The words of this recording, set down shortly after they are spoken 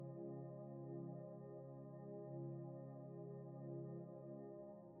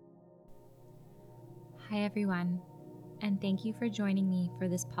Hi, everyone, and thank you for joining me for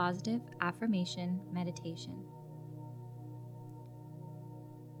this positive affirmation meditation.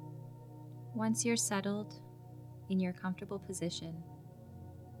 Once you're settled in your comfortable position,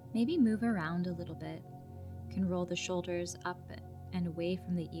 maybe move around a little bit. You can roll the shoulders up and away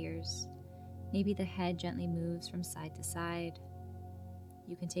from the ears. Maybe the head gently moves from side to side.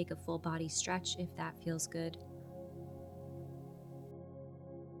 You can take a full body stretch if that feels good.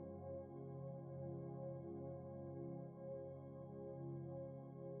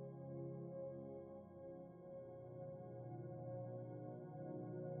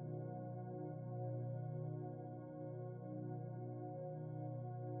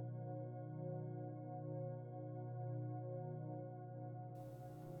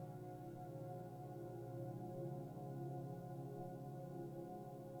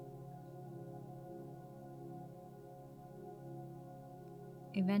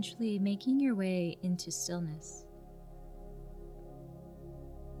 Eventually making your way into stillness.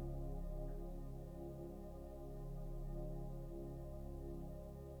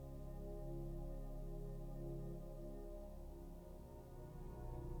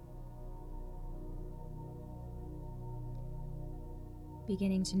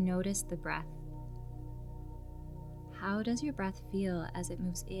 Beginning to notice the breath. How does your breath feel as it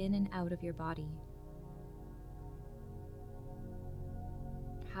moves in and out of your body?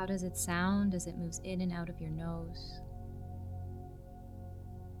 How does it sound as it moves in and out of your nose?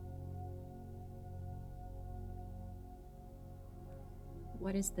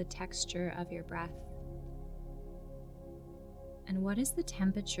 What is the texture of your breath? And what is the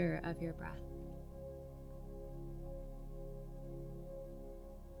temperature of your breath?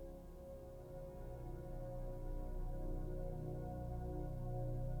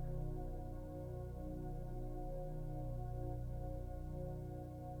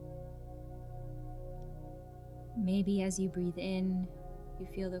 Maybe as you breathe in, you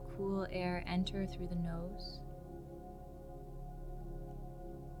feel the cool air enter through the nose.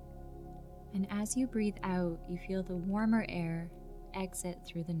 And as you breathe out, you feel the warmer air exit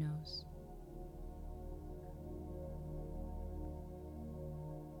through the nose.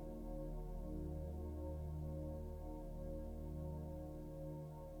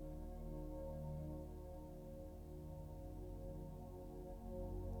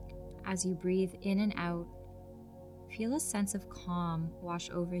 As you breathe in and out, feel a sense of calm wash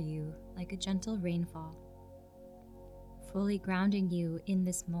over you like a gentle rainfall, fully grounding you in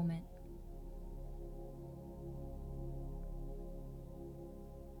this moment.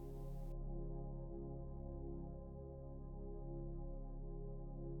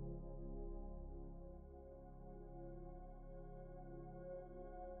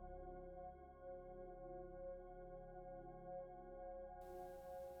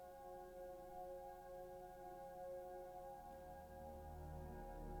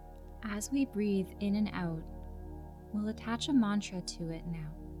 As we breathe in and out, we'll attach a mantra to it now.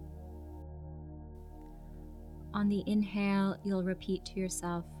 On the inhale, you'll repeat to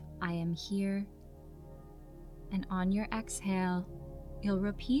yourself, I am here. And on your exhale, you'll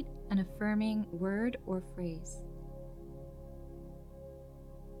repeat an affirming word or phrase.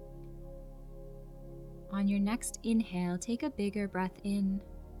 On your next inhale, take a bigger breath in,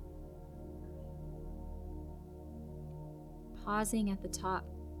 pausing at the top.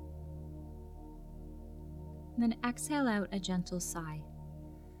 And then exhale out a gentle sigh.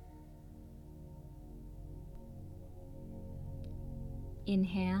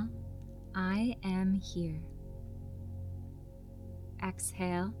 Inhale, I am here.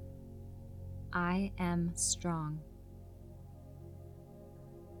 Exhale, I am strong.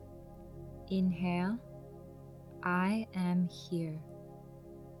 Inhale, I am here.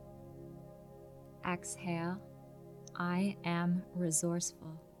 Exhale, I am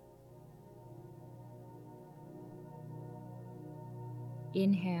resourceful.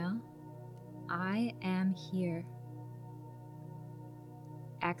 Inhale, I am here.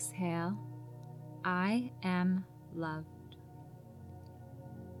 Exhale, I am loved.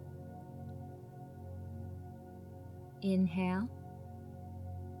 Inhale.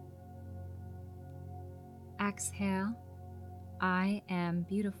 Exhale, I am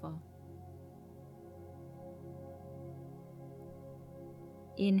beautiful.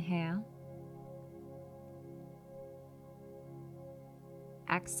 Inhale.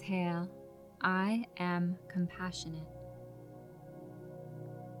 Exhale, I am compassionate.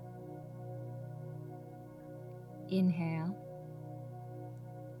 Inhale.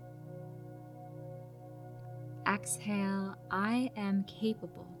 Exhale, I am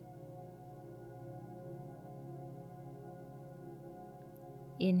capable.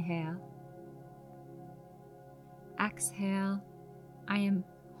 Inhale. Exhale, I am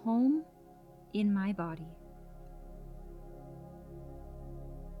home in my body.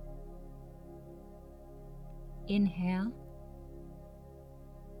 Inhale.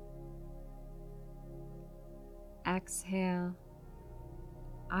 Exhale,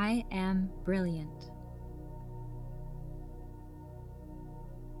 I am brilliant.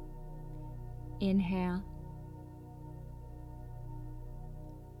 Inhale.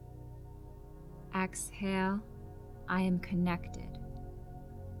 Exhale, I am connected.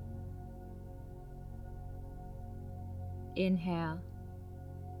 Inhale.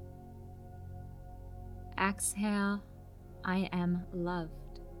 Exhale, I am loved.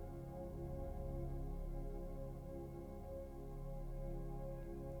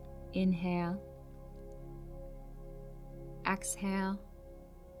 Inhale. Exhale,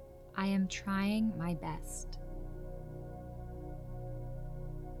 I am trying my best.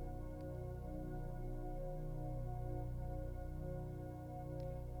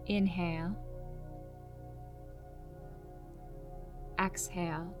 Inhale.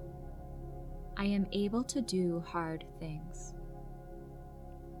 Exhale, I am able to do hard things.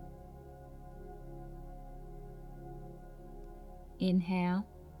 Inhale.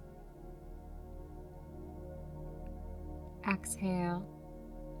 Exhale,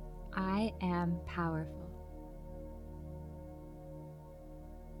 I am powerful.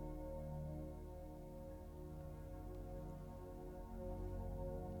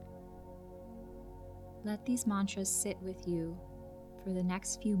 Let these mantras sit with you for the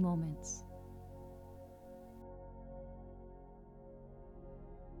next few moments.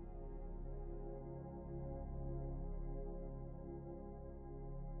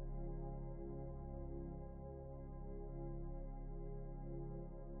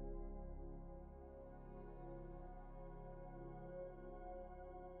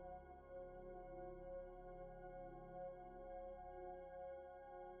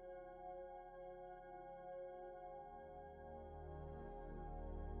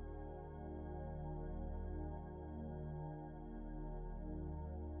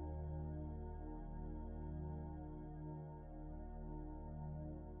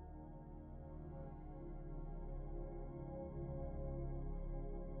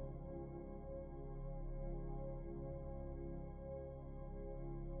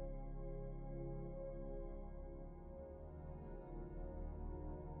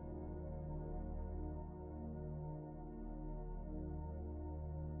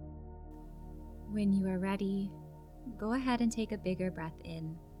 When you are ready, go ahead and take a bigger breath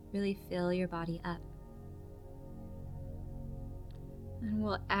in. Really fill your body up. And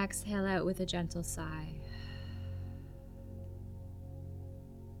we'll exhale out with a gentle sigh.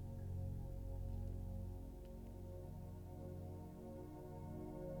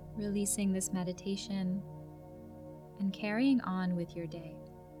 Releasing this meditation and carrying on with your day.